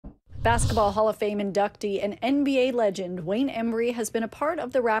Basketball Hall of Fame inductee and NBA legend Wayne Embry has been a part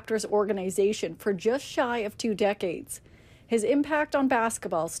of the Raptors organization for just shy of 2 decades. His impact on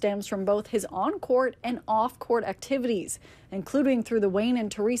basketball stems from both his on-court and off-court activities, including through the Wayne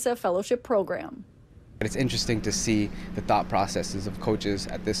and Theresa Fellowship Program. It's interesting to see the thought processes of coaches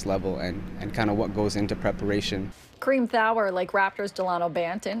at this level and kind of what goes into preparation. Kareem Thawer, like Raptors' Delano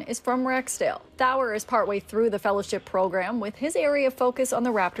Banton, is from Rexdale. Thawer is partway through the fellowship program with his area of focus on the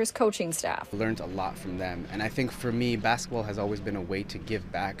Raptors coaching staff. I learned a lot from them, and I think for me, basketball has always been a way to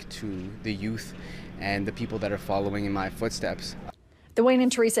give back to the youth and the people that are following in my footsteps. The Wayne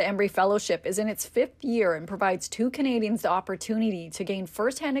and Theresa Embry Fellowship is in its 5th year and provides 2 Canadians the opportunity to gain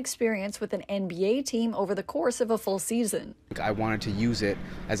firsthand experience with an NBA team over the course of a full season. I wanted to use it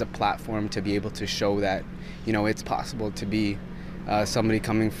as a platform to be able to show that, it's possible to be somebody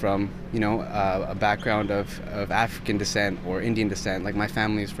coming from, a background of African descent or Indian descent. Like my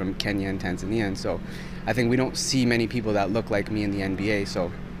family is from Kenya and Tanzania, and so I think we don't see many people that look like me in the NBA.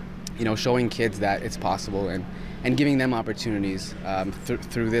 So, showing kids that it's possible and giving them opportunities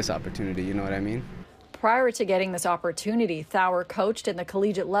through this opportunity, you know what I mean? Prior to getting this opportunity, Thawer coached in the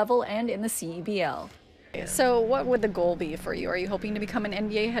collegiate level and in the CEBL. So what would the goal be for you? Are you hoping to become an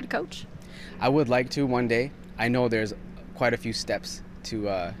NBA head coach? I would like to one day. I know there's quite a few steps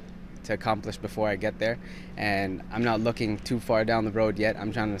to accomplish before I get there, and I'm not looking too far down the road yet.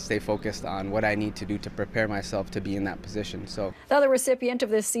 I'm trying to stay focused on what I need to do to prepare myself to be in that position. So the other recipient of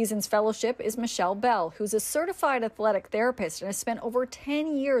this season's fellowship is Michelle Bell, who's a certified athletic therapist and has spent over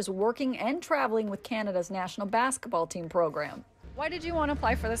 10 years working and traveling with Canada's national basketball team program. Why did you want to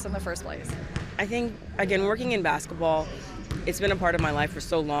apply for this in the first place? I think, again, working in basketball, it's been a part of my life for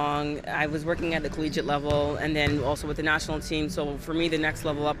so long. I was working at the collegiate level and then also with the national team. So for me, the next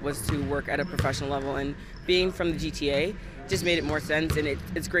level up was to work at a professional level. And being from the GTA just made it more sense. And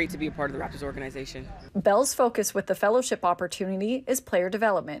it's great to be a part of the Raptors organization. Bell's focus with the fellowship opportunity is player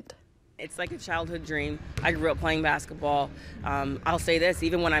development. It's like a childhood dream. I grew up playing basketball. I'll say this,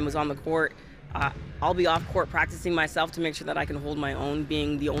 even when I was on the court, I'll be off court practicing myself to make sure that I can hold my own,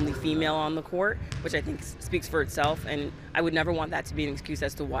 being the only female on the court, which I think speaks for itself. And I would never want that to be an excuse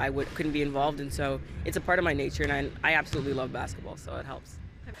as to why I couldn't be involved. And so it's a part of my nature, and I absolutely love basketball, so it helps.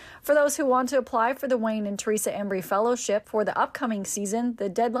 For those who want to apply for the Wayne and Theresa Embry Fellowship for the upcoming season, the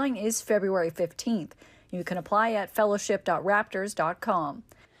deadline is February 15th. You can apply at fellowship.raptors.com.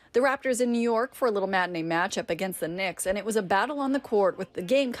 The Raptors in New York for a little matinee matchup against the Knicks, and it was a battle on the court with the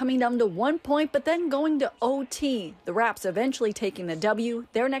game coming down to 1 point but then going to OT. The Raps eventually taking the W.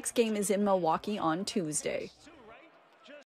 Their next game is in Milwaukee on Tuesday.